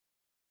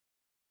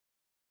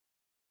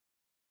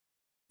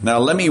Now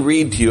let me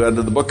read to you out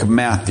of the book of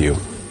Matthew,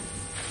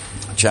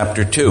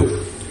 chapter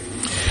 2.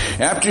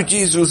 After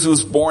Jesus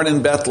was born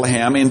in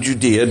Bethlehem in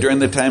Judea during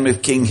the time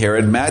of King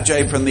Herod,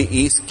 Magi from the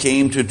east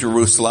came to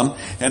Jerusalem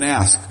and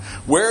asked,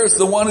 "Where is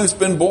the one who's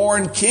been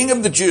born King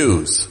of the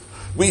Jews?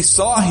 We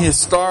saw his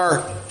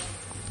star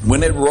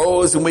when it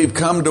rose and we've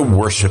come to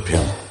worship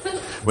him."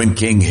 When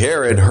King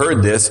Herod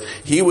heard this,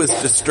 he was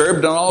disturbed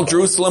and all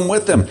Jerusalem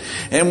with him.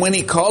 And when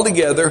he called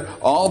together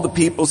all the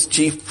people's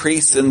chief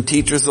priests and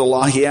teachers of the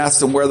law, he asked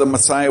them where the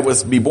Messiah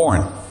was to be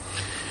born.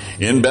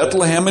 "In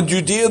Bethlehem in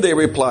Judea," they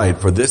replied,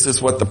 "for this is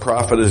what the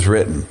prophet has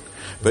written.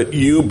 But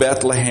you,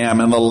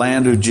 Bethlehem, in the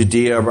land of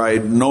Judea, are by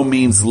no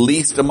means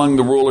least among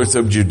the rulers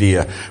of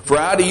Judea. For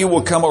out of you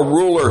will come a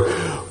ruler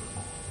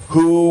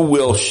who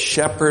will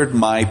shepherd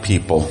my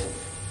people."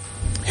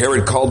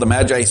 Herod called the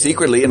Magi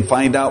secretly and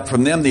find out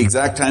from them the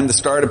exact time the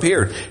star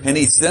appeared. And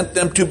he sent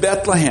them to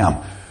Bethlehem.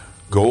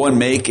 "Go and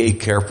make a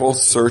careful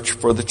search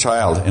for the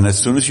child. And as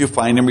soon as you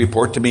find him,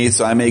 report to me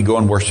so I may go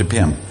and worship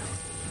him."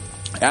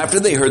 After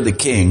they heard the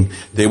king,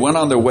 they went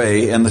on their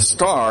way, and the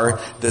star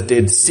that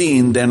they'd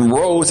seen then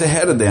rose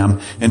ahead of them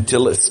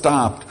until it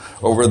stopped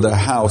over the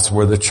house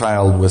where the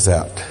child was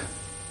at.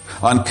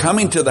 On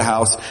coming to the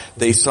house,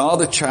 they saw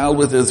the child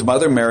with his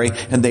mother Mary,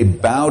 and they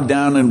bowed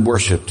down and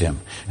worshipped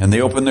him. And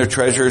they opened their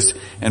treasures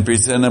and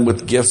presented him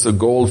with gifts of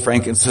gold,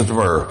 frankincense, and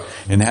myrrh.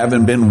 And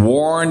having been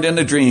warned in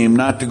a dream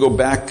not to go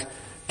back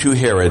to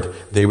Herod,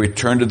 they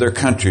returned to their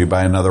country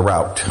by another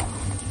route.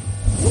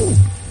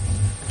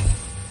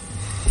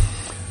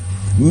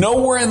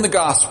 Nowhere in the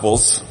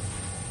Gospels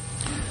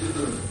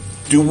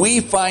do we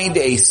find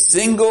a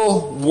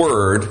single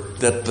word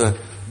that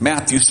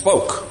Matthew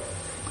spoke.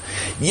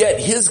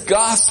 Yet his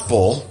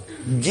gospel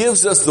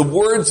gives us the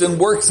words and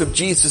works of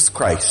Jesus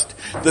Christ,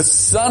 the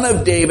Son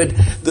of David,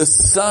 the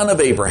Son of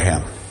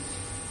Abraham.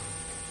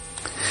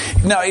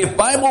 Now, if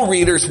Bible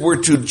readers were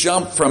to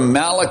jump from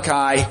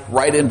Malachi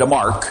right into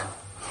Mark,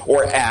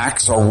 or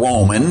Acts, or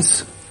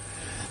Romans,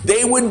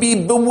 they would be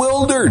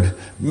bewildered.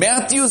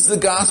 Matthew's the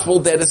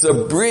gospel that is a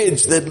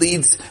bridge that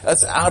leads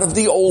us out of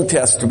the Old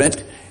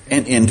Testament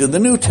and into the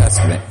New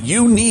Testament.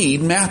 You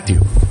need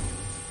Matthew.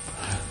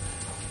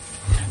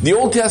 The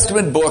Old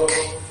Testament book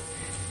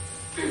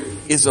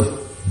is a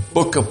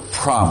book of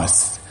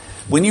promise.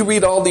 When you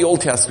read all the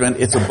Old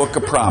Testament, it's a book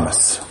of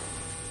promise.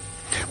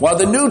 While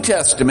the New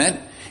Testament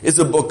is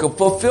a book of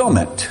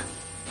fulfillment.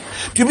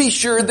 To be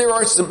sure, there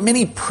are so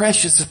many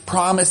precious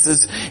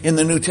promises in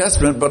the New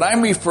Testament, but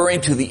I'm referring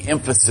to the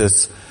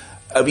emphasis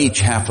of each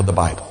half of the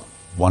Bible.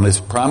 One is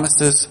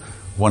promises,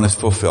 one is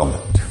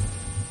fulfillment.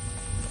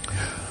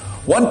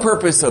 One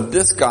purpose of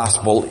this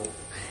gospel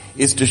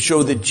is to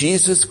show that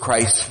Jesus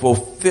Christ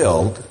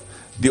fulfilled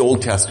the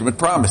Old Testament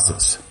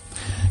promises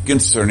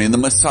concerning the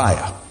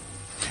Messiah.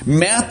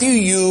 Matthew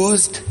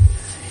used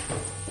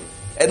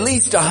at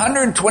least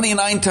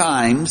 129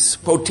 times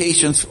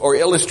quotations or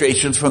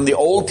illustrations from the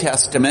Old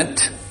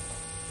Testament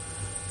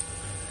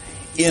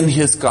in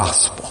his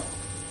gospel.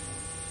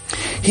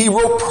 He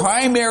wrote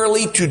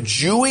primarily to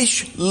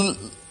Jewish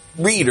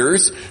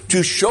readers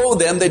to show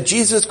them that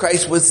Jesus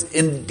Christ was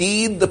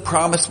indeed the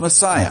promised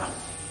Messiah.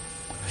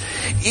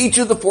 Each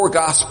of the four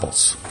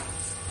Gospels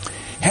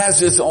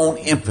has its own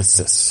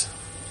emphasis.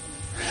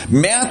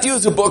 Matthew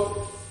is a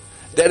book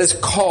that is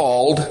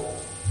called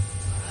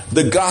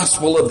the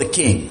Gospel of the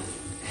King.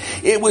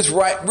 It was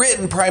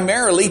written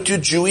primarily to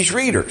Jewish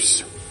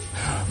readers.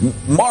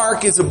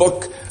 Mark is a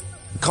book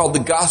called the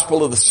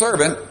Gospel of the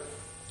Servant,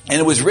 and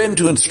it was written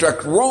to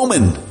instruct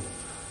Roman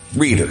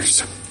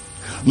readers.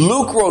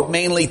 Luke wrote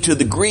mainly to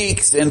the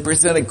Greeks and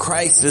presented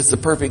Christ as the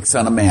perfect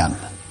Son of Man.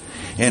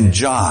 And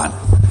John,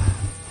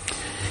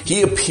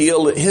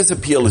 his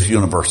appeal is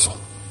universal.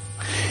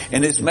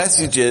 And his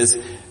message is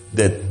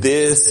that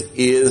this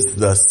is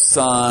the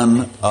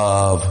Son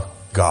of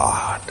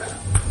God.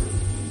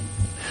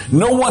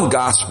 No one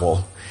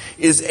gospel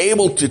is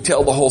able to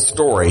tell the whole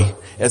story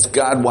as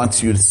God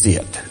wants you to see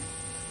it.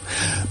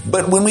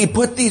 But when we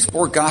put these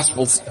four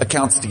gospels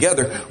accounts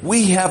together,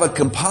 we have a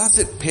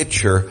composite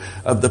picture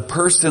of the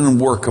person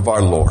and work of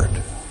our Lord.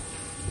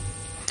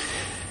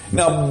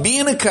 Now,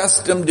 being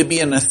accustomed to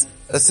being a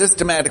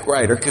systematic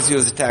writer, because he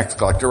was a tax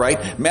collector,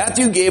 right?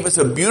 Matthew gave us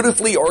a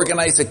beautifully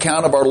organized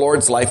account of our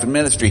Lord's life and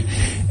ministry.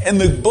 And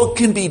the book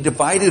can be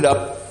divided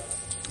up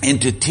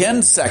into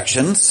 10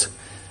 sections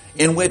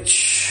in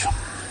which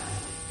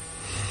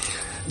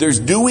there's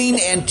doing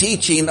and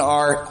teaching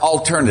are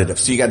alternative.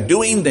 So you got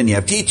doing, then you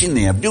have teaching, then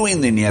you have doing,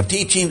 then you have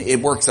teaching.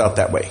 It works out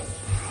that way.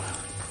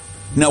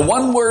 Now,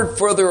 one word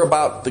further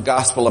about the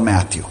Gospel of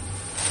Matthew.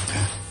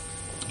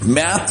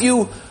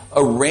 Matthew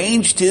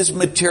arranged his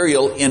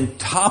material in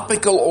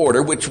topical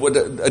order, which would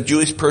a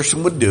Jewish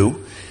person would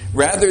do,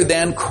 rather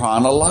than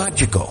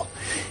chronological.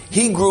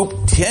 He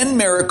grouped 10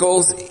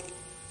 miracles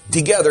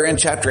together in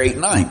chapter 8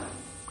 and 9.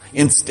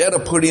 Instead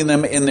of putting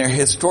them in their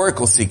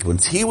historical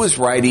sequence, he was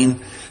writing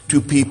to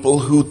people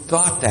who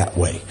thought that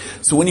way.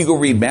 So when you go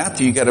read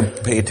Matthew, you got to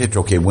pay attention.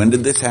 Okay, when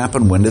did this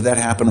happen? When did that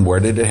happen? Where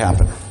did it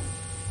happen?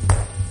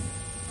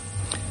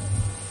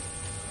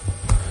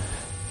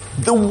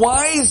 The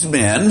wise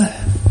men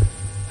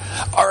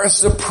are a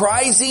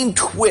surprising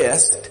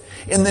twist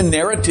in the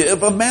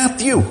narrative of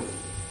Matthew.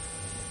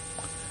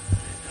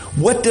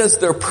 What does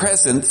their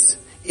presence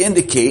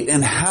indicate,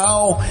 and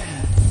how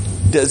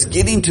does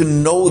getting to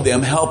know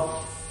them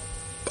help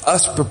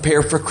us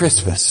prepare for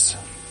Christmas?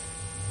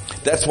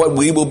 That's what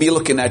we will be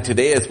looking at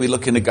today as we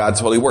look into God's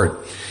holy word.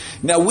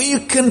 Now,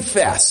 we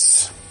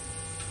confess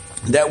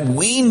that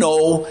we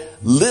know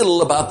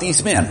little about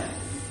these men.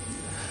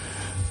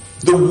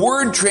 The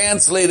word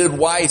translated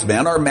wise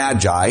men, or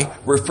magi,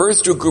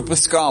 refers to a group of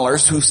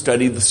scholars who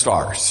study the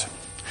stars.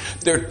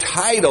 Their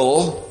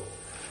title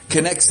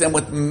connects them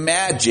with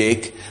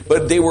magic,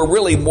 but they were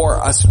really more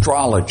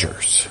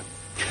astrologers.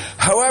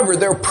 However,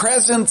 their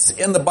presence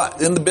in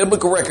the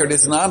biblical record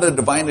is not a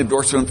divine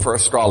endorsement for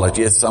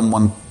astrology, as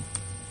someone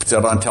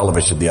said on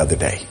television the other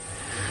day.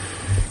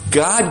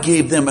 God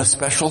gave them a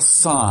special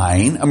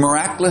sign, a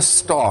miraculous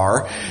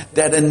star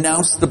that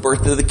announced the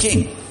birth of the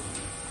king.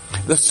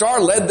 The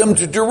star led them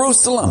to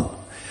Jerusalem,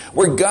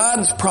 where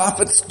God's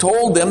prophets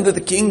told them that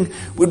the king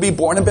would be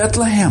born in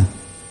Bethlehem.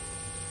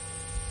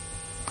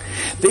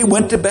 They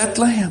went to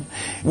Bethlehem,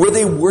 where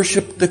they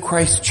worshiped the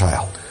Christ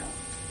child.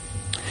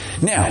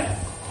 Now,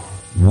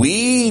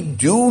 we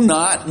do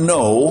not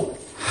know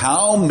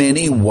how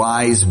many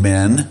wise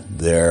men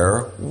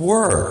there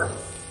were.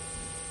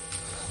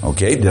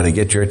 Okay, did I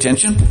get your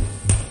attention?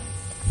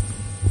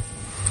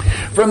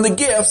 From the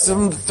gifts,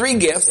 from the three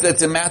gifts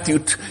that's in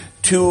Matthew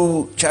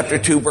chapter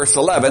 2, verse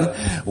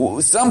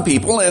 11, some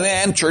people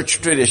and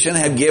church tradition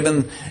have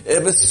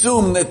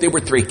assumed that there were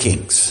three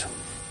kings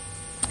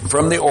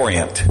from the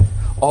Orient.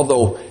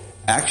 Although,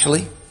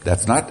 actually,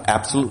 that's not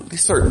absolutely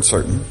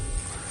certain.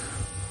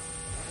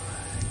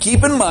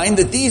 Keep in mind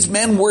that these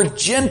men were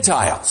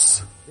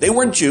Gentiles. They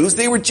weren't Jews,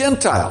 they were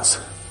Gentiles.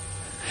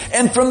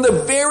 And from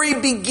the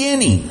very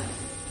beginning,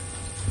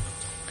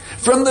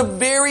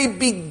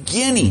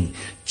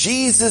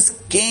 Jesus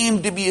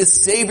came to be a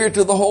Savior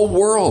to the whole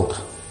world.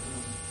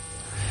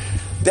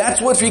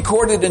 That's what's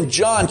recorded in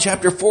John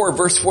chapter 4,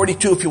 verse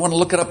 42, if you want to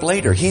look it up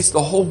later. He's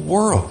the whole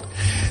world.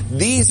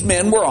 These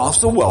men were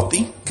also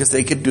wealthy, because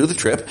they could do the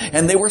trip,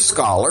 and they were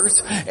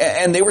scholars,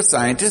 and they were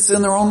scientists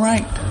in their own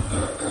right.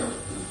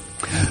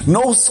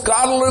 No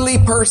scholarly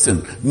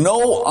person,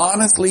 no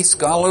honestly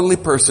scholarly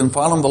person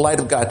following the light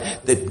of God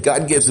that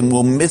God gives them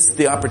will miss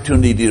the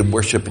opportunity to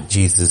worship at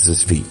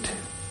Jesus' feet.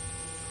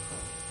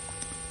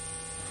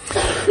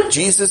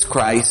 Jesus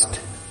Christ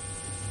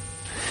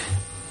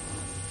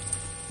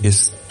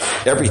is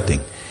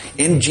everything.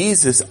 In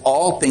Jesus,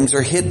 all things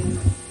are hidden.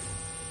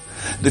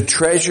 The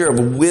treasure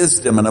of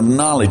wisdom and of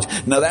knowledge.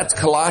 Now that's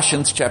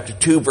Colossians chapter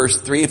 2,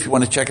 verse 3, if you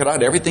want to check it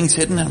out. Everything's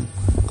hidden in him.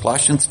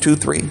 Colossians 2,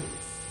 3.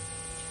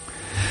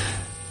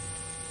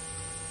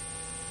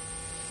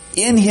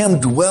 In him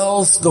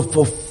dwells the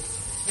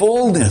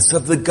fullness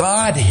of the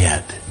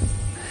Godhead.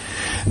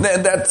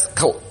 That's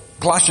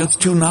Colossians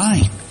 2,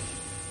 9.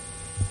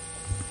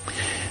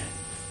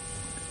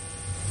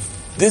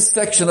 This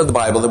section of the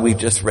Bible that we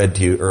just read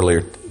to you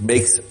earlier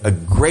makes a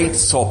great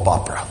soap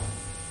opera.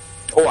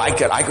 Oh, I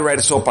could write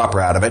a soap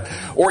opera out of it.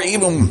 Or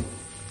even,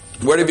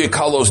 whatever you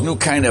call those new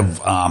kind of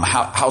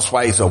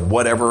housewives of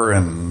whatever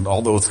and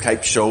all those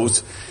type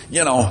shows.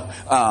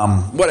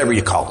 Whatever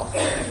you call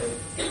them.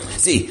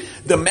 See,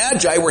 the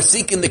Magi were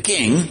seeking the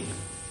king.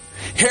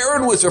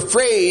 Herod was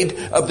afraid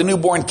of the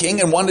newborn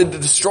king and wanted to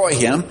destroy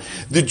him.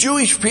 The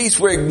Jewish priests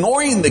were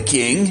ignoring the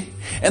king,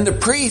 and the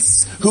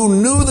priests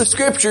who knew the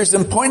scriptures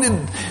and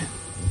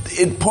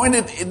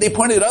they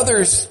pointed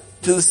others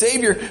to the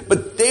Savior,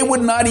 but they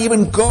would not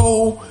even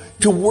go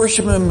to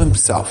worship him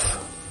himself.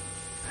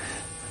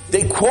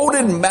 They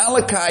quoted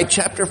Malachi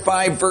chapter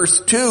 5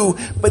 verse 2,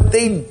 but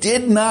they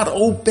did not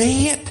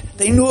obey it.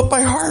 They knew it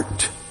by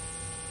heart.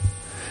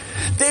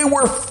 They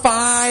were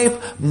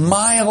 5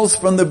 miles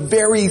from the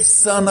very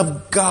Son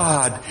of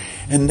God,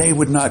 and they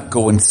would not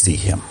go and see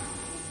him.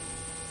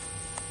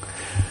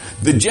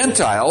 The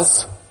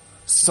Gentiles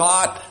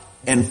sought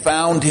and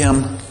found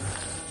him,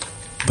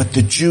 but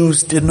the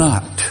Jews did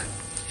not.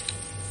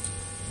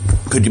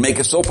 Could you make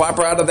a soap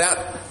opera out of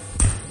that?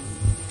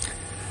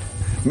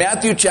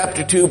 Matthew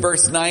chapter 2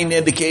 verse 9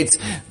 indicates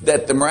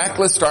that the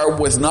miraculous star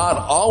was not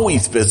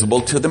always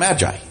visible to the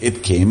Magi.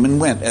 It came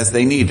and went as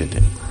they needed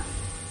it.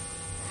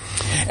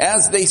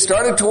 As they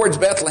started towards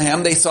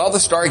Bethlehem, they saw the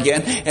star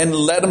again and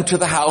led them to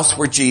the house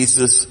where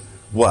Jesus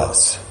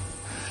was.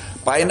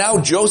 By now,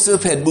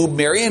 Joseph had moved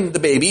Mary and the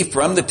baby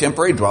from the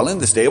temporary dwelling,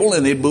 the stable,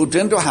 and they'd moved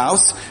into a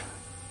house.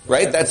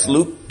 Right? That's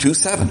Luke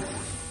 2:7.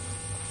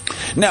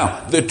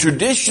 Now, the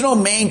traditional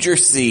manger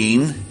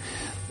scene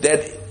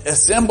that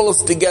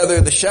assembles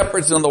together the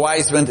shepherds and the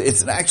wise men,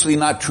 it's actually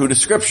not true to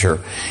Scripture.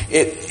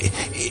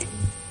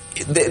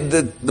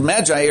 The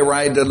Magi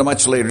arrived at a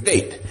much later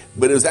date,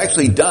 but it was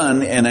actually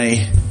done in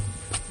a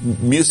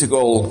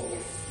musical,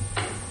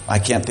 I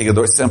can't think of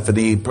the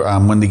symphony,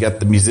 when they get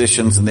the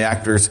musicians and the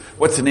actors.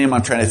 What's the name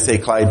I'm trying to say,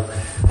 Clyde?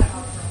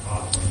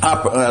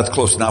 Opera. That's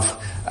close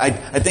enough.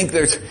 I think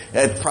there's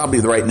probably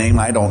the right name.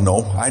 I don't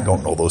know. I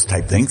don't know those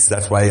type things.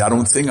 That's why I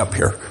don't sing up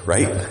here,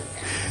 right?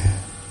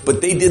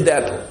 But they did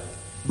that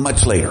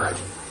much later.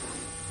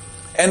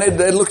 And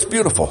it looks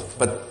beautiful.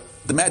 But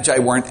the Magi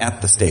weren't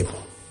at the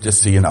stable,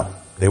 just so you know.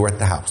 They were at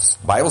the house.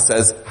 Bible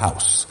says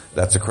house.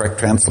 That's a correct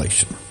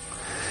translation.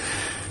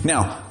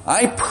 Now,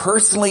 I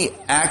personally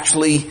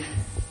actually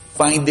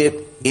find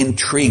it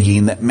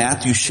intriguing that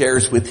Matthew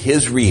shares with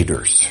his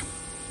readers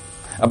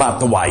about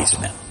the wise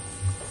men.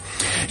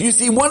 You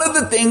see, one of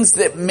the things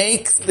that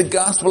makes the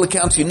gospel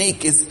accounts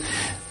unique is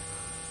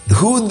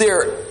who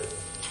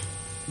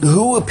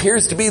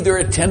appears to be their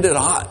attended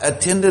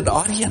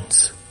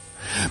audience.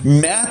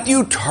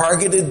 Matthew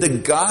targeted the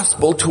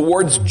gospel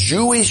towards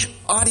Jewish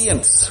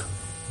audience.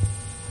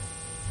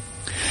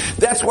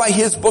 That's why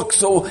his book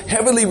so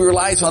heavily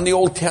relies on the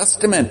Old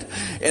Testament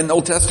and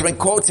Old Testament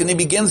quotes, and he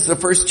begins the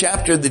first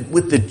chapter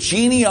with the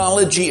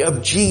genealogy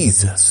of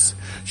Jesus,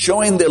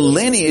 showing the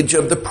lineage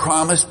of the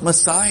promised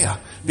Messiah,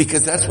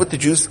 because that's what the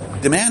Jews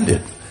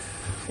demanded.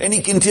 And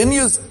he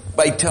continues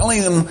by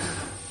telling them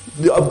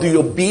of the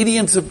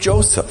obedience of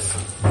Joseph.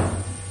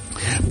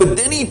 But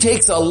then he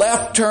takes a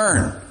left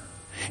turn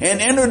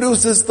and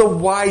introduces the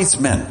wise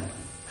men,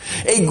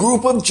 a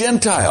group of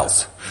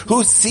Gentiles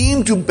who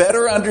seem to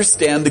better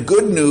understand the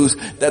good news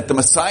that the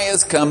Messiah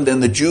has come than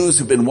the Jews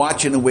who've been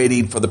watching and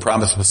waiting for the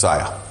promised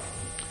Messiah.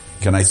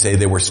 Can I say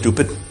they were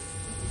stupid?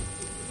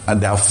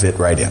 And thou fit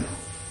right in.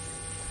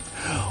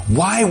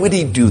 Why would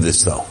he do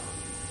this though?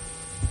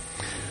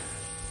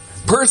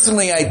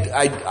 Personally,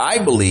 I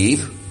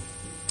believe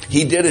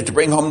he did it to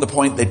bring home the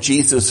point that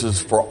Jesus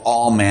is for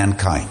all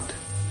mankind.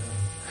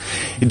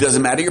 It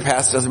doesn't matter your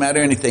past, doesn't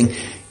matter anything.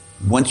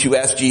 Once you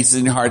ask Jesus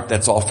in your heart,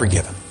 that's all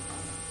forgiven.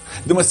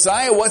 The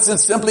Messiah wasn't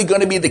simply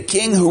going to be the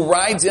king who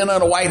rides in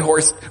on a white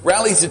horse,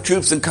 rallies the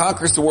troops, and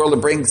conquers the world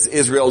and brings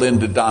Israel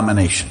into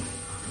domination.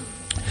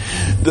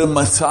 The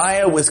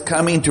Messiah was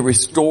coming to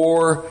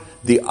restore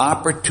the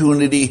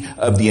opportunity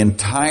of the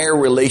entire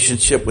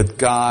relationship with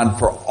God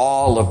for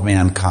all of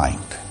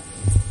mankind.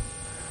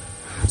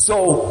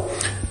 So,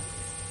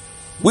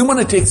 we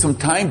want to take some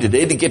time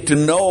today to get to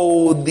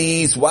know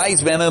these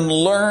wise men and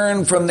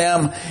learn from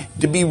them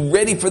to be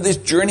ready for this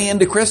journey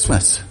into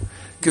Christmas.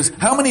 Because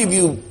how many of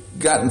you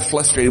gotten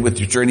frustrated with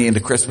your journey into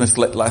Christmas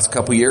last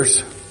couple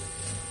years?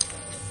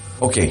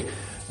 Okay,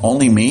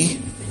 only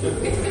me?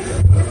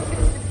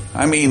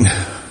 I mean,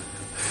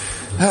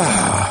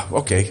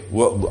 okay,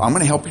 well, I'm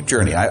going to help your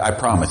journey, I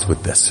promise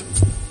with this.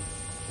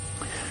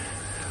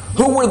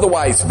 Who were the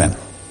wise men?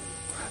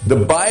 The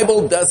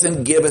Bible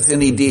doesn't give us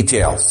any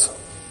details.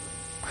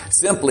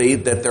 Simply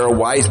that there are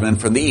wise men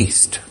from the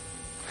East.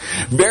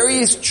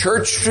 Various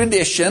church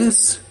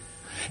traditions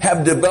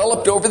have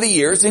developed over the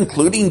years,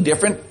 including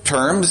different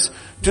terms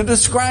to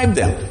describe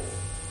them.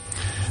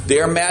 They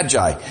are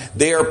magi,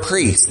 they are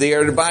priests, they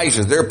are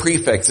advisors, they're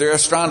prefects, they're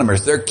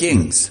astronomers, they're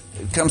kings.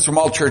 It comes from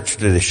all church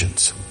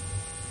traditions.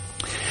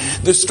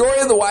 The story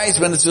of the wise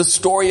men is a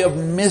story of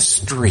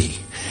mystery.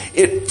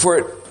 It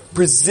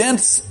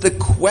presents the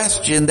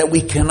question that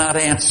we cannot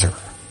answer.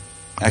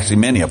 Actually,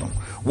 many of them.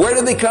 Where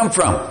did they come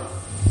from?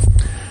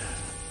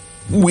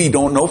 We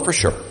don't know for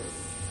sure.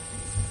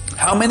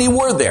 How many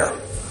were there?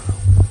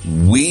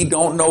 We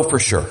don't know for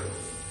sure.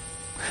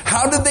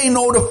 How did they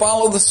know to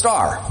follow the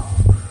star?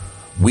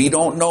 We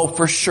don't know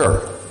for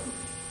sure.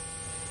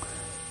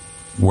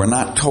 We're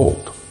not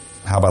told.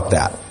 How about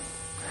that?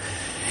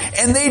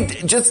 And they,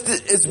 just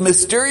as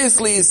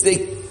mysteriously as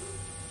they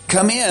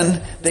come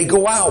in, they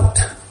go out.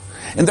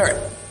 And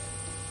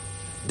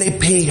they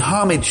pay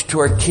homage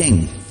to our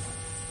king.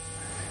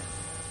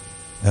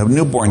 A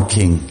newborn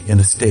king in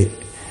a state.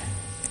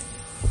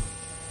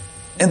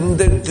 And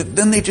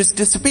then they just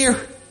disappear.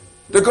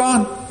 They're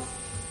gone.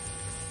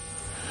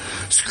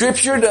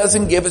 Scripture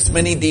doesn't give us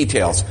many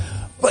details,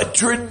 but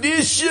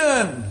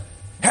tradition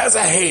has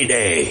a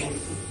heyday.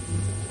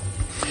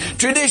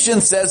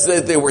 Tradition says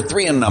that they were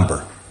 3 in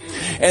number,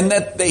 and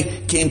that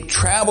they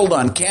traveled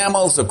on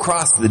camels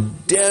across the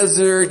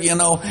desert,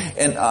 and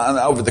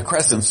over the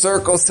crescent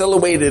circle,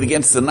 silhouetted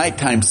against the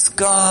nighttime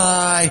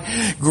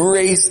sky,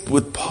 graced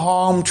with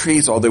palm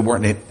trees. Oh, they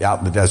weren't out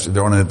in the desert;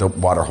 they were in the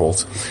water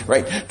holes,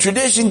 right?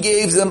 Tradition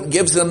gives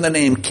them the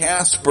name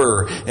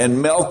Casper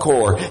and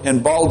Melchior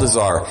and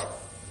Balthazar,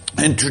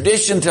 and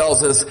tradition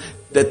tells us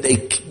that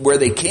where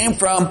they came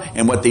from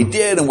and what they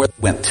did and where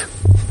they went.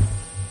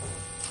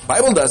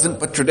 Bible doesn't,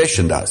 but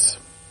tradition does.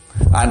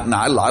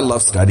 I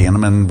love studying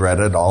them and read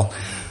it all.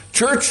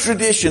 Church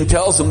tradition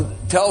tells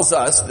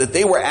us that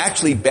they were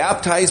actually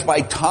baptized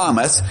by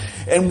Thomas,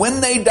 and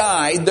when they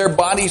died, their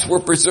bodies were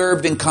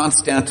preserved in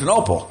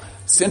Constantinople.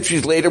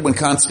 Centuries later, when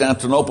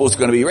Constantinople was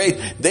going to be raised,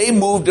 they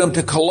moved them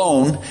to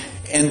Cologne,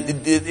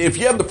 and if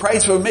you have the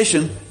price of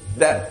admission,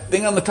 that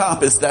thing on the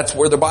top that's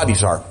where their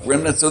bodies are.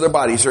 Remnants of their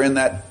bodies are in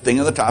that thing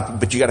on the top,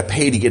 but you got to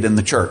pay to get in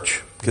the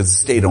church, because the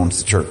state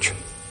owns the church.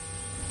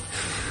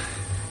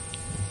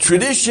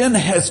 Tradition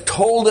has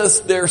told us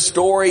their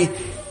story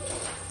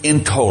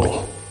in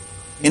total,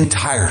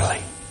 entirely.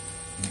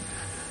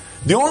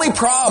 The only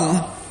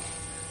problem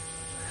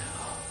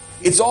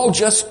It's all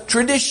just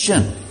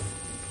tradition.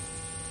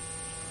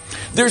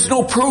 There's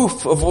no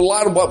proof of a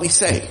lot of what we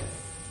say.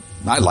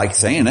 I like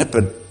saying it,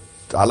 but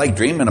I like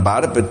dreaming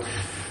about it,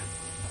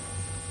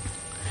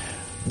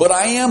 but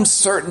I am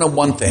certain of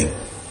one thing.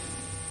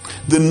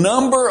 The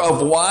number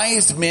of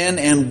wise men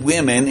and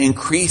women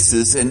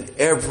increases in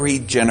every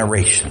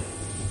generation.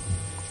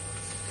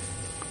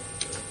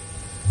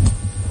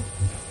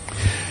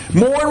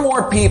 More and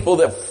more people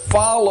that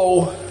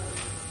follow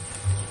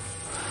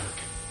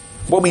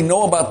what we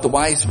know about the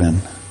wise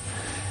men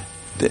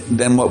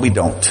than what we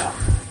don't.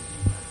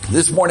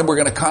 This morning we're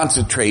going to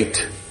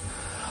concentrate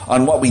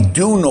on what we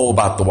do know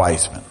about the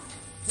wise men.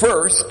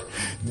 First,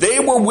 they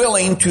were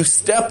willing to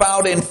step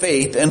out in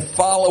faith and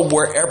follow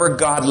wherever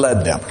God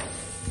led them.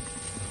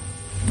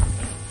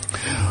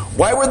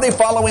 Why were they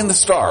following the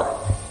star?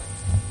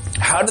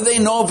 How do they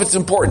know if it's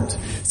important?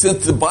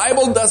 Since the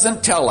Bible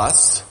doesn't tell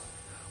us,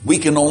 we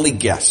can only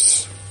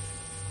guess.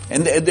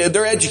 And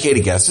they're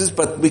educated guesses,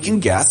 but we can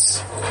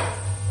guess.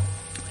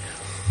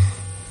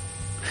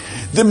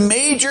 The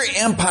major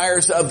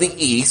empires of the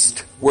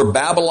East were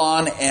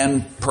Babylon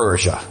and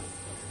Persia.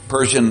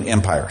 Persian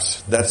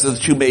empires. That's the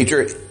two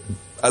major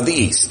of the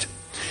East.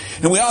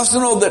 And we also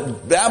know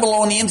that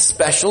Babylonians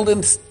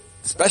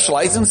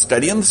specialized in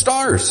studying the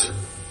stars.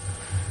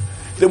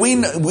 That we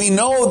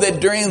know that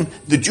during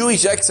the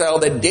Jewish exile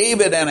that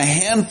David and a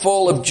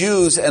handful of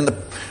Jews and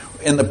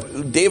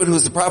David, who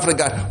was the prophet of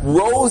God,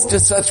 rose to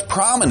such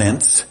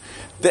prominence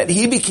that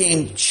he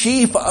became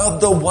chief of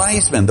the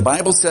wise men. The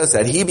Bible says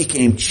that he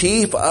became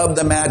chief of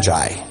the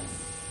Magi.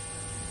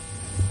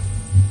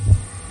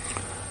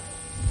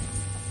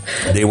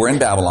 They were in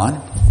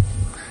Babylon,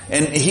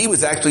 and he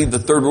was actually the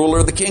third ruler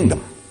of the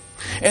kingdom.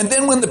 And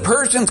then when the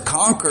Persians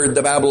conquered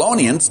the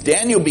Babylonians,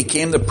 Daniel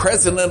became the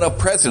president of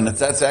presidents.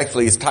 That's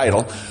actually his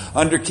title,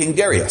 under King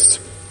Darius.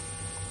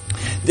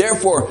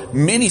 Therefore,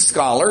 many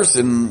scholars,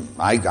 and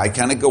I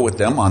kind of go with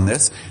them on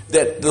this,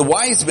 that the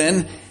wise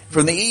men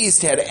from the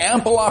East had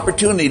ample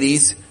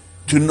opportunities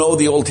to know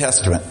the Old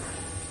Testament.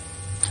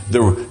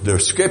 The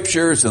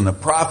scriptures and the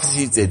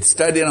prophecies, they'd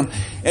studied them.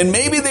 And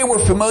maybe they were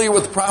familiar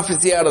with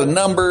prophecy out of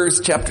Numbers,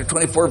 chapter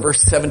 24,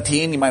 verse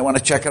 17. You might want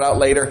to check it out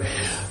later.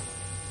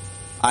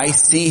 I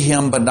see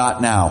him, but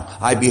not now.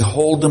 I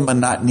behold him, but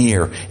not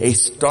near. A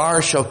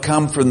star shall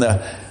come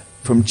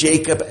from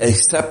Jacob. A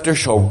scepter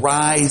shall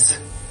rise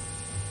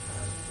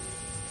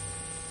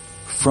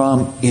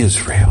from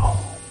Israel.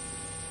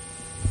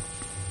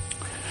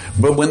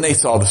 But when they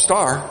saw the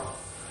star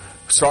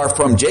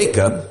from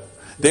Jacob,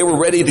 they were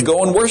ready to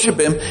go and worship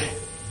him.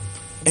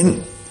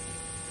 And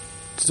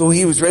so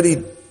he was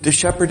ready to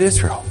shepherd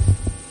Israel.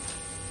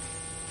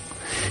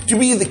 To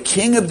be the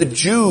king of the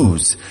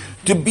Jews.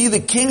 To be the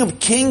king of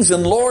kings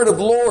and lord of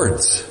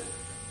lords.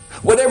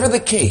 Whatever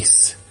the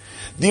case.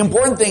 The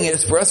important thing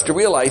is for us to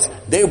realize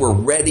they were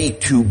ready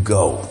to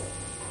go.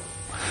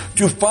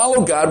 To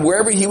follow God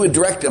wherever he would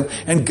direct them.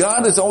 And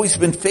God has always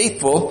been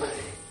faithful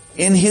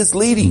in his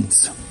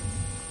leadings.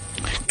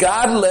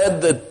 God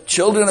led the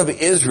children of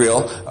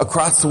Israel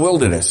across the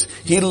wilderness.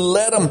 He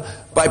led them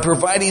by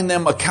providing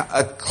them a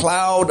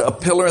cloud, a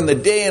pillar in the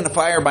day and a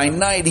fire by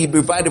night. He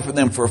provided for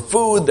them for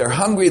food. They're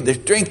hungry, they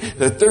drink,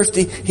 they're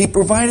thirsty. He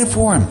provided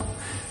for them.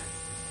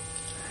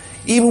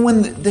 Even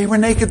when they were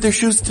naked, their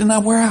shoes did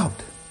not wear out.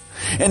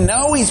 And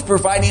now he's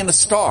providing a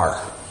star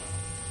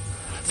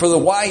for the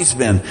wise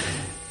men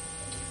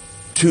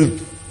to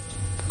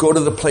go to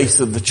the place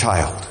of the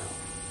child.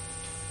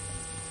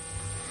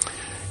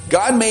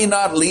 God may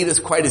not lead us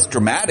quite as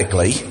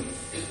dramatically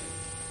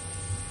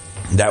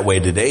that way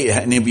today.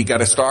 Any of you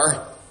got a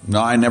star? No,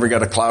 I never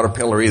got a cloud or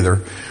pillar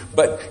either.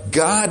 But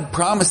God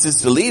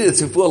promises to lead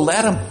us if we'll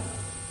let him.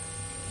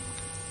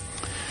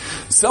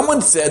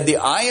 Someone said the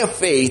eye of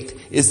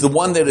faith is the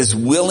one that is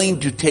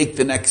willing to take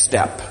the next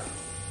step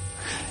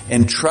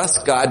and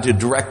trust God to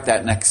direct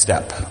that next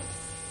step.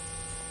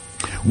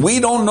 We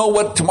don't know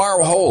what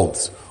tomorrow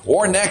holds,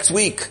 or next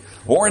week,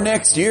 or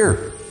next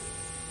year.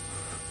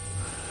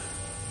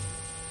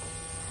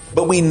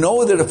 But we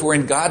know that if we're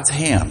in God's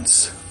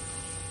hands,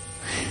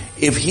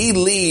 if he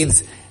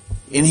leads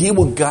and he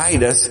will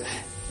guide us,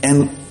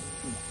 and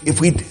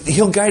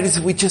he'll guide us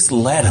if we just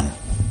let him.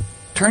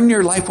 Turn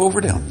your life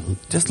over to him.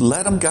 Just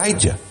let him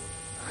guide you.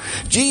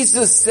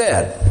 Jesus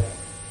said,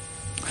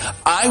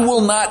 I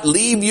will not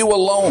leave you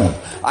alone.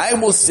 I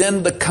will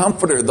send the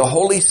Comforter, the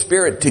Holy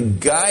Spirit, to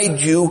guide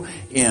you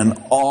in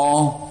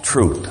all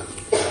truth.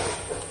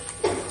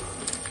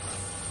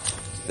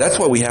 That's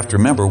what we have to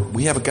remember.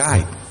 We have a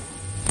guide.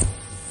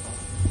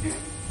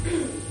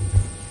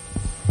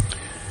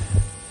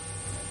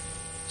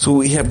 So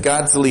we have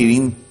God's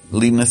leading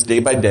us day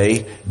by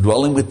day,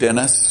 dwelling within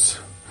us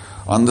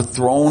on the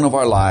throne of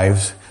our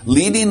lives,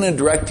 leading and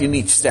directing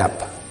each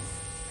step.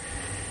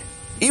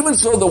 Even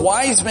so, the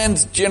wise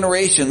men's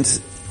generations,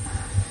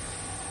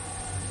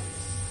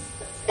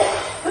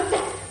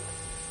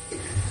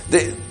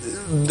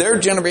 their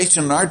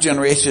generation and our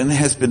generation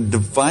has been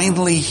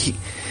divinely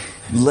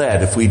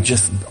led, if we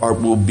just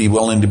will be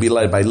willing to be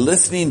led, by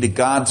listening to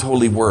God's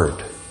holy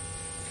word.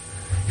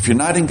 If you're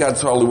not in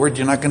God's holy word,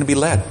 you're not going to be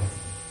led.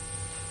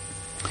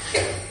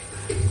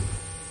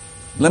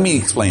 Let me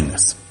explain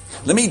this.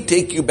 Let me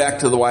take you back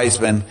to the wise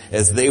men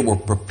as they were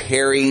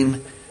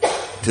preparing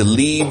to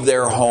leave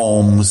their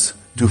homes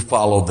to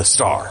follow the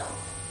star,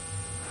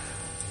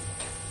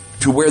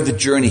 to where the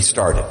journey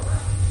started.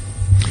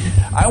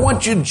 I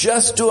want you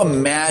just to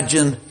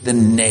imagine the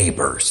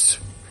neighbors.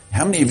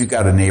 How many of you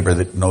got a neighbor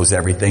that knows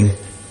everything?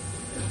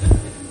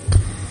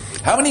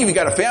 How many of you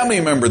got a family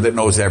member that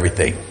knows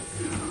everything?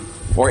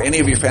 Or any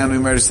of your family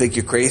members think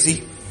you're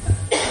crazy?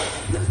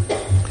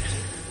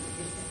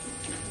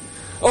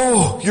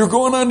 Oh, you're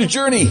going on a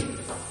journey.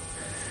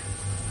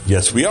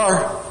 Yes, we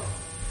are.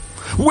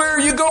 Where are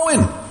you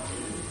going?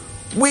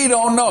 We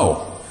don't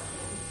know.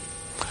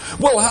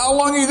 Well, how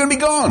long are you going to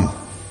be gone?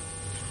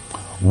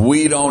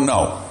 We don't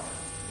know.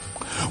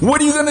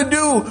 What are you going to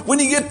do when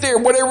you get there?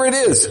 Whatever it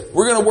is,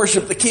 we're going to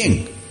worship the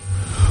king.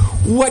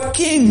 What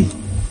king?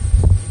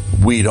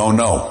 We don't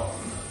know.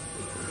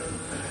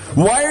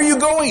 Why are you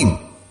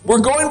going? We're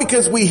going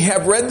because we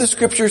have read the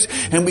scriptures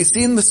and we've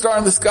seen the star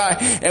in the sky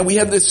and we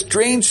have this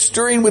strange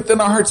stirring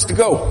within our hearts to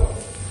go.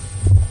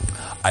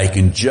 I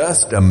can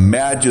just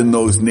imagine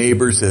those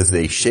neighbors as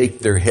they shake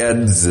their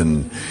heads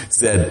and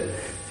said,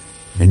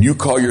 and you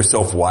call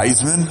yourself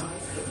wise men?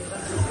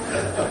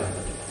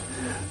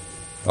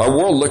 Our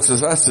world looks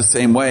at us the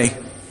same way.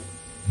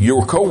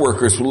 Your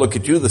coworkers will look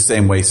at you the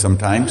same way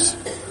sometimes.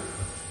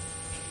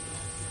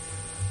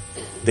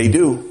 They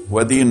do,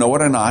 whether you know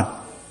it or not.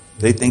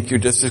 They think you're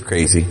just as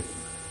crazy.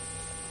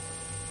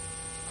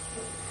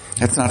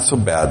 That's not so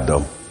bad,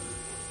 though.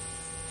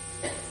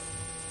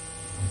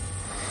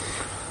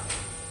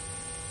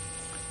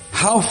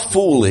 How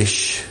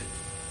foolish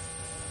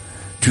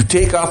to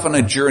take off on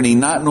a journey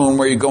not knowing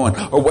where you're going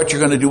or what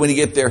you're going to do when you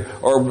get there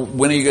or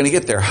when are you going to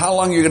get there, how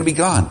long you're going to be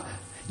gone.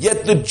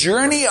 Yet the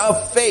journey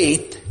of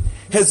faith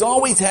has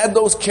always had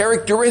those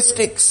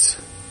characteristics.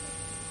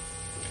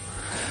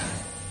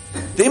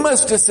 They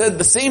must have said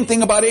the same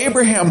thing about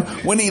Abraham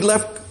when he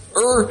left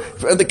Ur,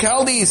 the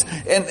Chaldees,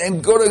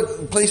 and go to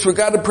a place where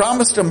God had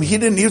promised him. He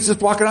was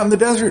just walking out in the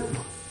desert.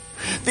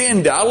 They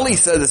undoubtedly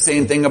said the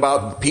same thing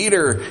about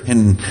Peter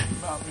and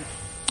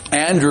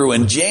Andrew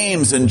and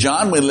James and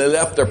John when they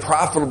left their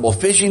profitable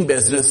fishing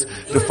business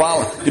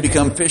to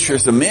become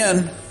fishers of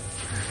men.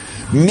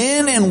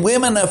 Men and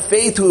women of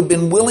faith who have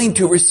been willing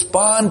to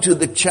respond to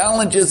the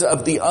challenges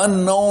of the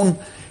unknown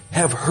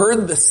have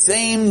heard the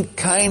same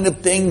kind of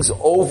things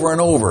over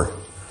and over.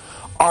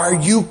 Are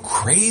you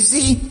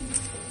crazy?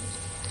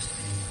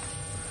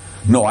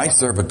 No, I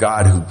serve a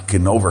God who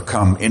can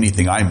overcome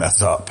anything I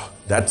mess up.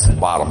 That's the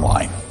bottom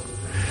line.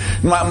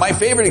 My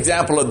favorite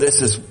example of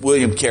this is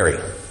William Carey.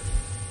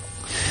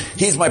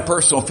 He's my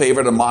personal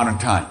favorite of modern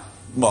time.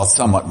 Well,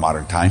 somewhat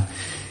modern time.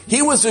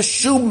 He was a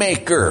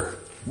shoemaker.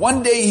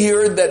 One day he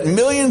heard that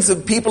millions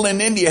of people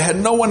in India had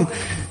no one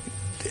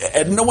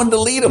to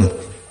lead them.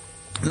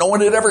 No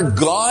one had ever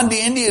gone to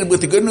India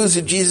with the good news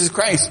of Jesus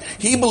Christ.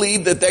 He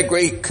believed that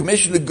great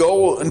commission to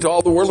go into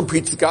all the world and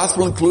preach the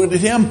gospel included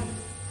him.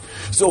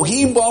 So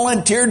he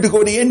volunteered to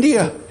go to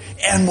India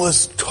and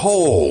was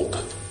told,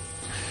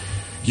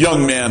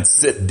 young man,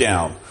 sit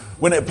down.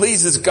 When it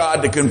pleases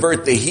God to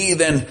convert the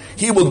heathen,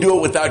 he will do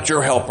it without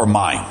your help or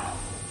mine.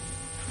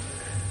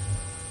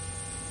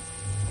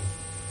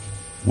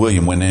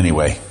 William went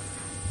anyway.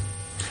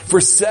 For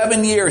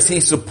 7 years,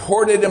 he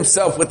supported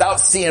himself without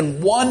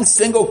seeing one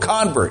single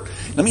convert.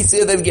 Let me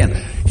say that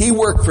again. He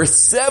worked for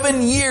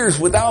 7 years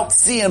without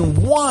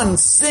seeing one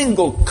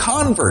single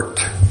convert.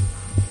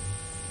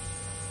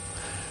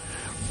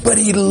 But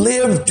he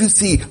lived to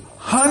see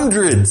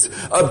hundreds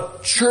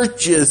of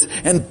churches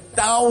and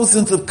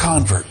thousands of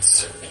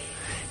converts.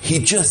 He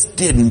just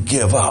didn't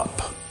give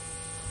up.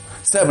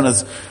 7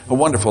 is a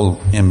wonderful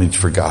image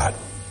for God.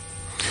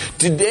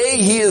 Today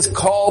he is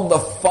called the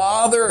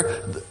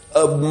father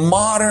of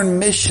modern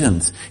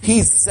missions.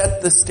 He's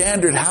set the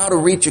standard how to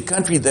reach a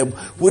country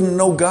that wouldn't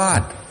know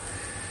God.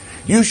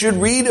 You should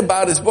read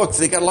about his books.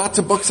 They got lots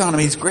of books on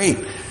him. He's great.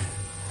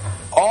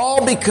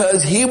 All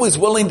because he was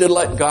willing to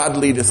let God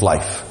lead his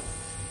life.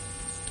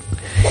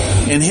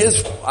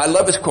 I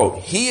love his quote,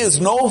 he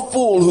is no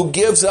fool who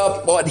gives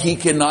up what he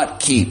cannot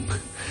keep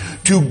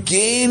to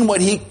gain what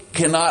he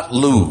cannot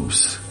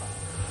lose.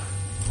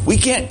 We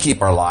can't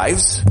keep our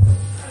lives.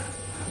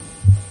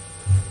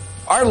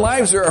 Our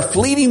lives are a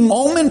fleeting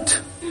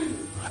moment,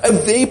 a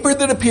vapor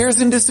that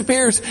appears and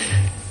disappears.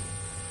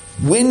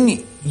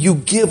 When you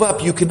give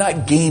up, you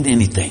cannot gain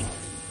anything.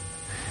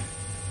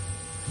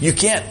 You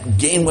can't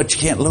gain what you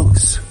can't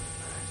lose.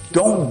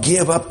 Don't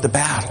give up the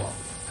battle.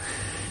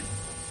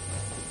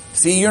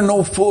 See, you're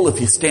no fool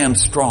if you stand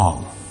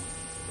strong.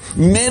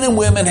 Men and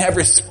women have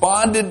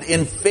responded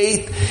in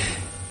faith,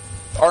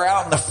 are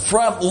out in the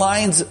front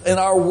lines in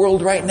our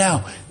world right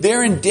now.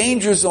 They're in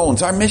danger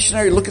zones. Our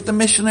missionary, look at the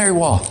missionary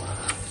wall.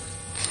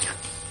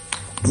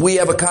 We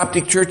have a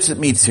Coptic church that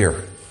meets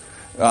here.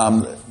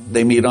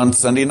 They meet on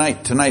Sunday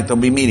night. Tonight they'll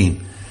be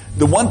meeting.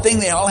 The one thing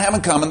they all have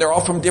in common, they're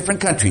all from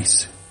different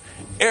countries.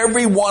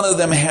 Every one of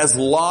them has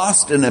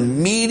lost an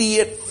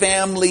immediate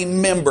family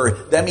member.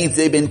 That means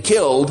they've been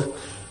killed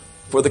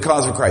for the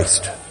cause of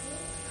Christ.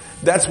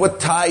 That's what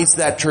ties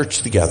that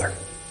church together.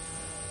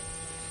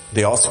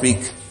 They all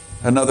speak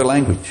another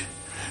language.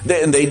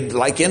 They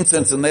like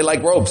incense and they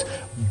like robes.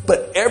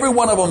 But every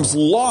one of them's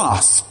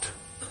lost,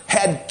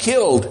 had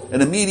killed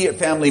an immediate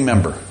family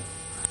member.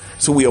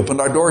 So we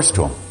opened our doors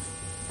to them.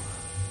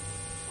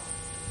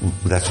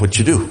 That's what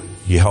you do.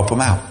 You help them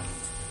out.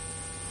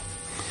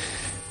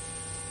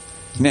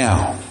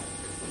 Now,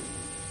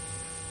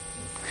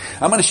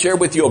 I'm going to share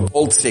with you a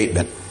bold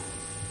statement.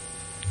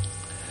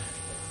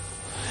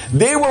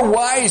 They were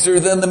wiser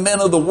than the men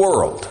of the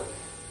world.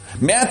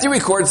 Matthew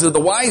records that the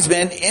wise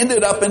men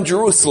ended up in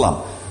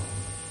Jerusalem.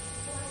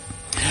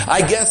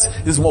 I guess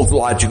this is the most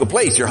logical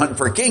place. You're hunting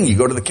for a king. You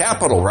go to the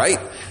capital, right?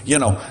 You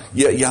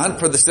hunt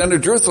for the center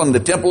of Jerusalem. The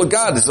temple of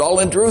God is all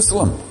in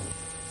Jerusalem.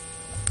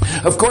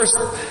 Of course,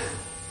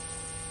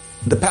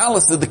 the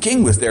palace of the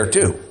king was there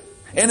too.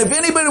 And if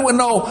anybody would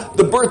know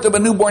the birth of a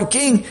newborn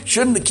king,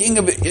 shouldn't the king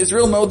of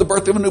Israel know the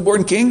birth of a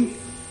newborn king?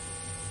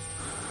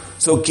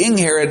 So King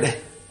Herod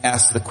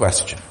asked the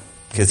question,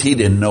 because he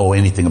didn't know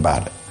anything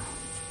about it.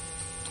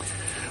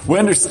 We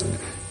understand.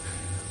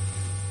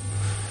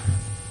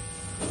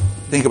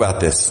 Think about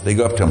this. They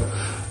go up to him.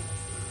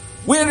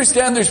 We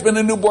understand there's been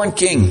a newborn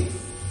king.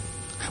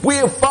 We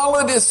have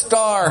followed his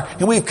star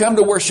and we've come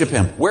to worship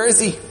him. Where is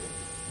he?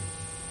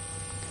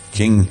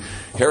 King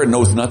Herod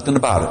knows nothing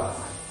about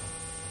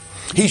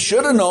it. He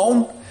should have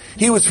known.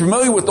 He was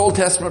familiar with Old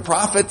Testament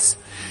prophets.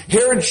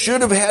 Herod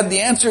should have had the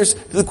answers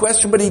to the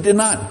question, but he did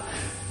not.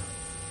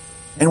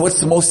 And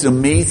what's the most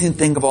amazing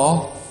thing of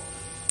all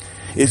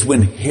is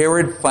when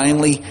Herod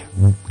finally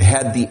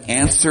had the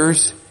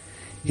answers,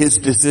 his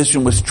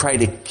decision was try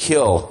to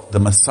kill the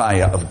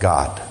Messiah of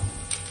God.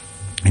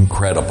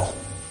 Incredible.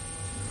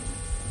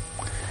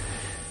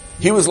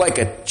 He was like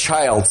a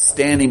child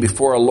standing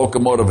before a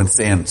locomotive and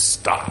saying,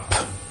 stop.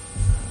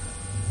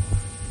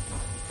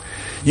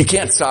 You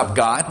can't stop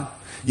God.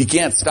 You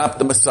can't stop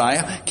the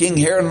Messiah. King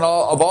Herod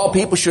of all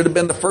people should have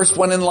been the first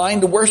one in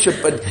line to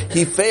worship, but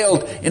he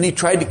failed and he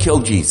tried to kill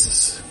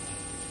Jesus.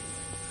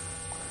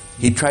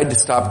 He tried to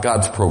stop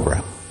God's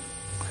program.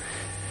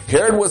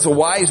 Herod was a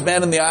wise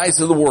man in the eyes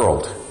of the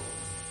world,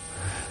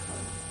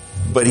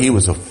 but he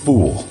was a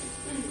fool.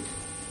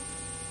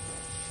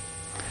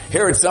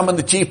 Herod summoned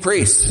the chief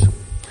priests.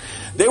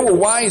 They were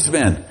wise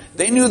men.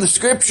 They knew the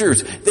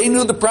scriptures. They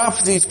knew the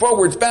prophecies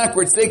forwards,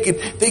 backwards. They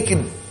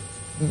didn't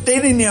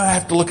even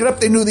have to look it up.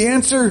 They knew the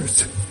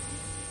answers.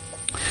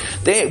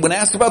 When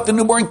asked about the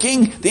newborn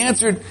king, they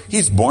answered,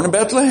 he's born in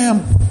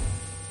Bethlehem.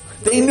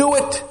 They knew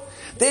it.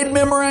 They'd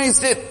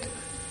memorized it.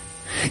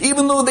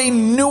 Even though they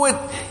knew it,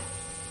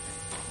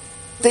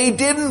 they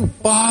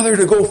didn't bother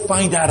to go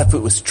find out if it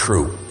was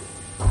true.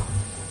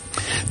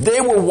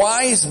 They were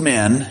wise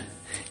men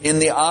in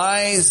the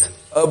eyes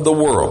of the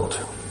world,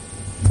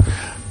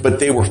 but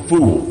they were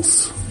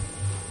fools.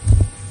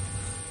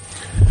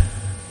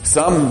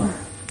 Some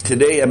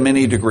today have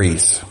many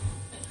degrees.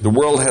 The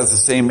world has the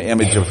same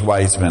image of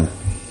wise men.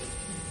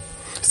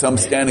 Some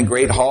stand in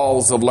great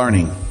halls of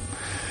learning.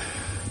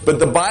 But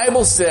the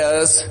Bible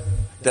says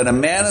that a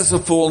man is a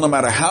fool no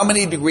matter how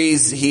many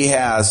degrees he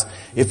has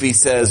if he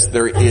says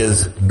there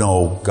is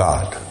no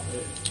God.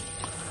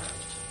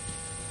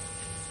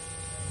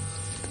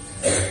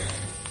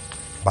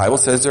 Bible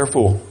says they're a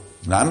fool.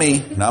 Not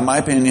me, not my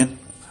opinion.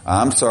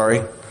 I'm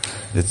sorry.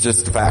 It's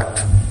just a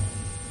fact.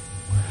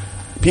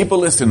 People,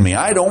 listen to me.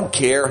 I don't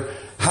care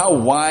how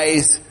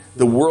wise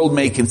the world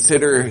may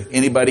consider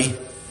anybody.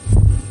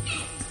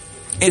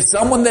 It's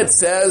someone that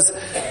says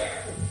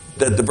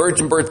that the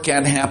virgin birth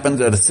can't happen,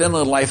 that a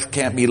sinless life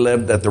can't be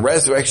lived, that the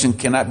resurrection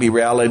cannot be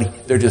reality.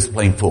 They're just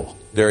plain fool.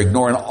 They're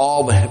ignoring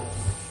all the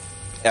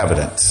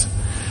evidence.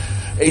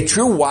 A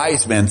true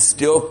wise man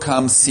still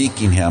comes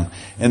seeking him,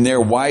 and they're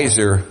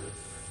wiser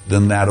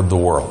than that of the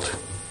world.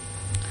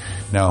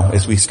 Now,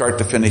 as we start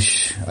to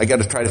finish, I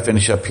got to try to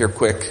finish up here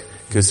quick,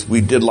 because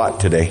we did a lot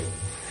today.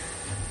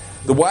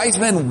 The wise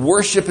men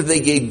worship and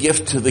they gave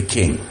gift to the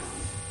king.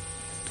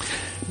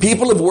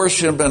 People have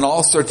worshiped in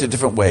all sorts of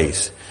different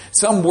ways.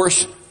 They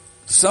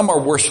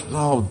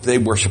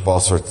worship all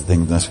sorts of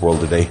things in this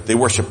world today. They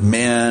worship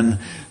men,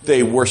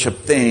 they worship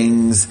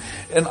things,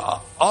 and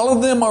all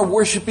of them are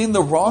worshiping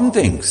the wrong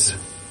things.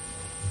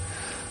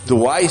 The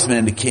wise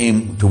men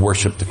came to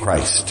worship the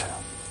Christ.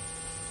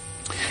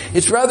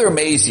 It's rather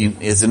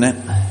amazing, isn't it?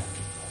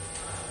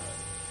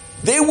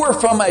 They were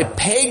from a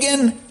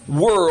pagan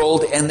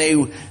world and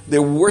they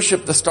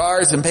worship the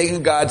stars and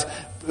pagan gods.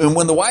 And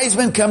when the wise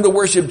men come to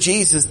worship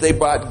Jesus, they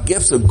brought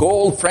gifts of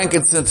gold,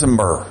 frankincense, and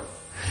myrrh.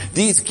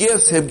 These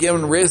gifts have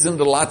given risen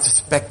to lots of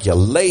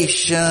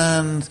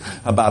speculations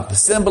about the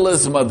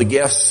symbolism of the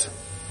gifts.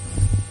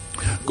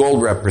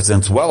 Gold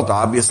represents wealth,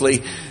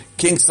 obviously.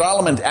 King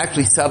Solomon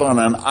actually sat on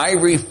an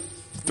ivory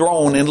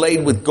throne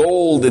inlaid with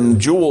gold and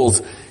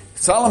jewels.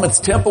 Solomon's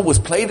temple was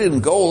plated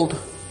in gold.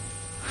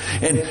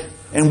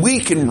 And we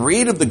can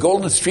read of the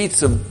golden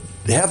streets of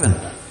heaven.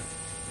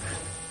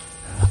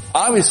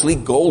 Obviously,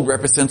 gold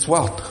represents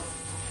wealth.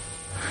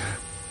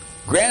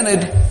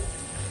 Granted,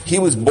 he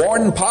was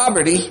born in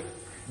poverty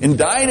and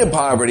died in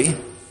poverty,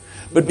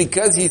 but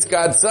because he's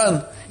God's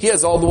son, he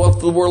has all the wealth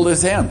of the world in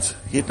his hands.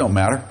 It don't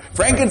matter.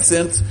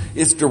 Frankincense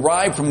is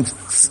derived from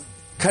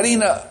cutting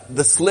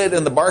the slit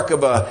in the bark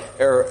of a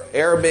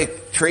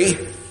Arabic tree,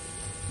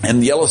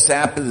 and the yellow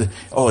sap is,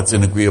 it's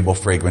an agreeable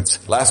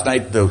fragrance. Last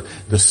night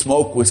the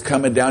smoke was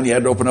coming down. You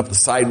had to open up the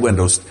side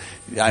windows.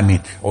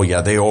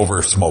 They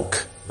over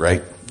smoke,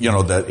 right? You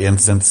know, the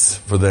incense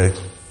for the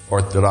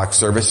Orthodox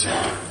service.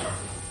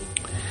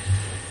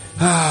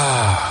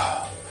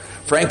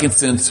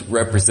 Frankincense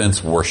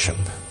represents worship.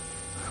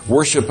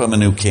 Worship of a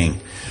new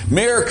king.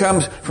 Myrrh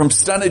comes from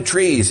stunted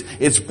trees.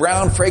 Its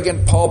brown,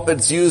 fragrant pulp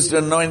is used to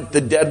anoint the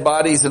dead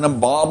bodies and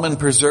embalm and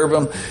preserve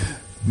them.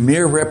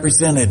 Myrrh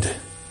represented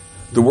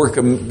the work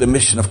of the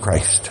mission of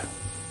Christ.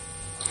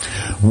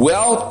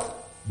 Wealth,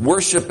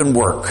 worship, and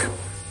work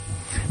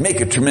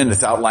make a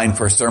tremendous outline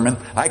for a sermon.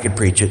 I could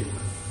preach it.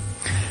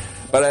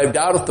 But I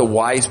doubt if the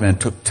wise men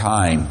took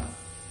time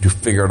to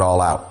figure it all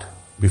out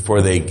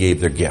before they gave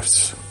their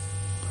gifts.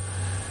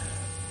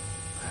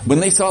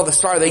 When they saw the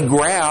star, they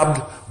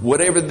grabbed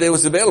whatever there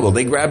was available.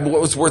 They grabbed what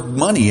was worth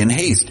money in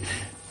haste.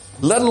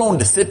 Let alone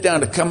to sit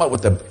down to come up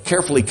with a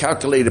carefully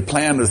calculated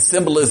plan of the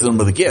symbolism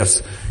of the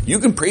gifts. You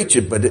can preach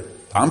it, but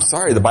I'm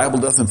sorry, the Bible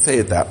doesn't say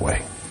it that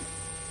way.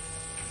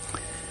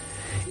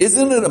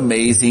 Isn't it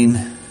amazing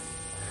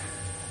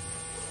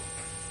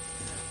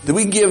that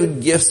we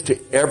give gifts to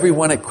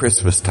everyone at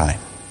Christmas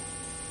time?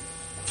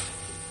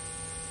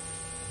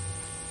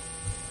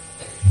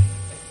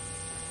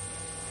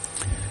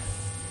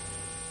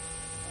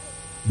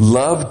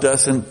 Love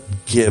doesn't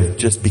give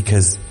just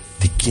because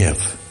to give.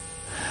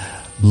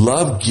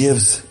 Love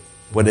gives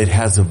what it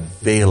has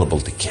available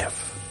to give.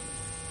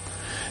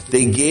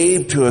 They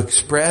gave to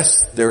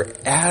express their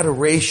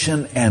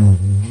adoration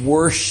and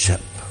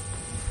worship.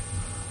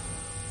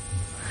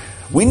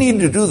 We need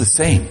to do the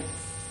same.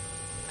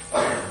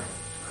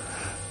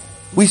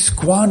 We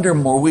squander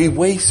more. We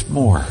waste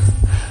more.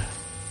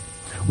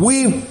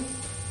 We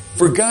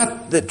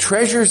forgot that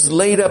treasures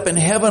laid up in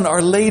heaven are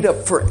laid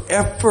up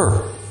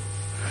forever,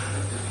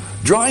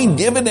 drawing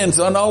dividends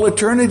on all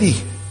eternity.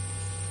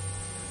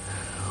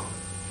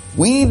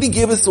 We need to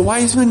give as the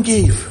wise men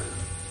gave.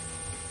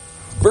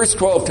 Verse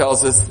 12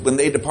 tells us when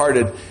they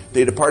departed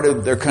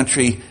their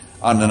country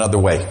on another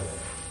way.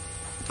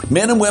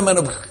 Men and women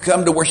have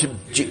come to worship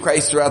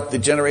Christ throughout the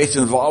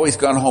generations have always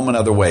gone home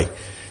another way.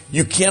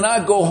 You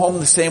cannot go home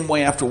the same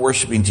way after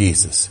worshiping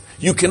Jesus.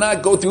 You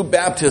cannot go through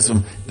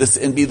baptism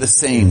and be the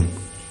same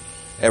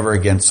ever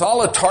again.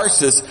 Saul of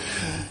Tarsus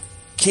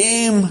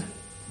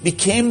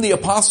became the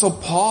Apostle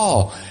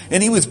Paul,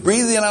 and he was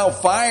breathing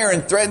out fire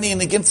and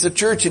threatening against the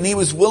church, and he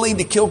was willing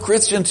to kill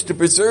Christians to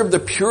preserve the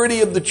purity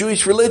of the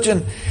Jewish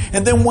religion.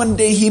 And then one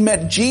day he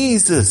met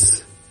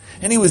Jesus,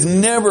 and he was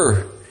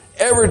never,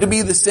 ever to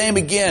be the same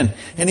again,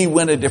 and he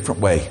went a different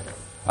way.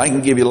 I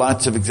can give you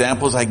lots of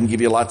examples. I can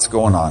give you lots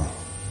going on.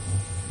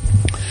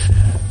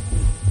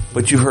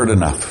 But you've heard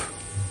enough.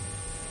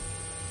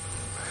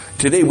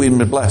 Today we've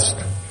been blessed.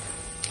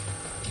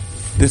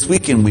 This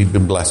weekend we've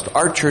been blessed.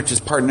 Our church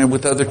is partnering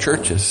with other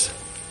churches.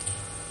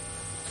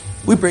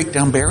 We break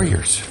down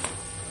barriers.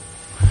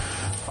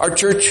 Our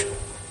church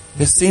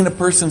has seen a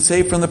person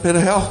saved from the pit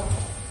of hell.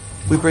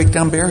 We break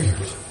down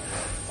barriers.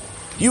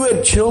 You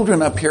had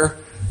children up here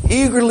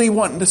eagerly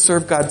wanting to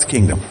serve God's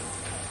kingdom.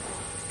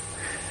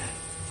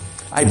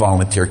 I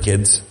volunteer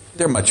kids.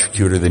 They're much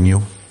cuter than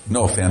you.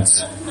 No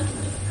offense.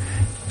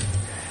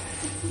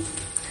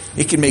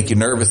 It can make you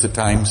nervous at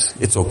times.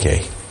 It's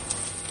okay.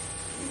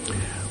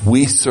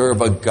 We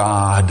serve a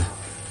God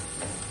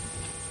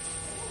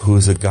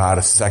who's a God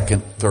of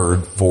second,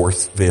 third,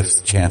 fourth,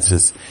 fifth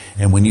chances.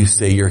 And when you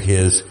say you're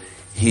His,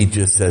 He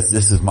just says,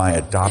 this is my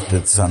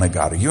adopted son of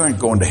God. You aren't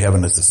going to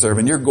heaven as a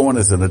servant. You're going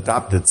as an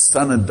adopted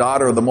son and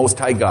daughter of the Most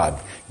High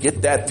God.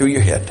 Get that through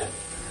your head.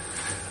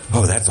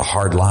 Oh, that's a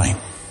hard line.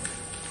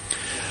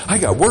 I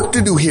got work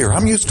to do here.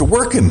 I'm used to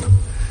working.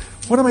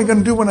 What am I going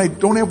to do when I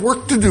don't have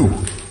work to do?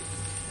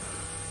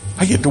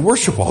 I get to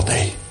worship all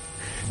day.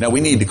 Now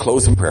we need to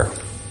close in prayer.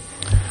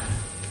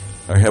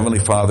 Our Heavenly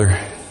Father,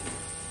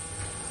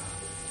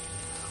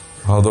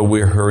 although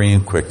we're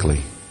hurrying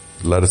quickly,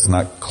 let us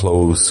not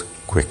close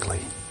quickly.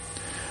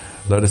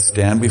 Let us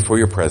stand before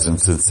your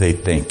presence and say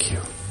thank you.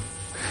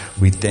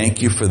 We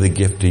thank you for the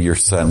gift of your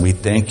Son. We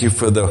thank you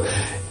for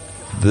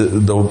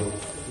the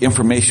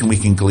information we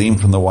can glean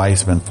from the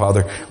wise men.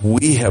 Father,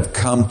 we have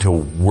come to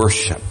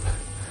worship.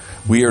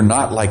 We are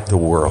not like the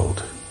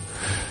world.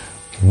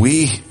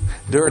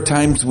 There are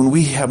times when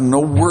we have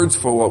no words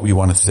for what we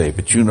want to say,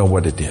 but you know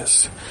what it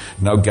is.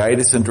 Now guide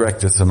us and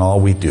direct us in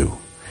all we do.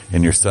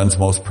 In your Son's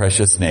most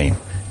precious name,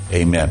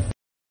 amen.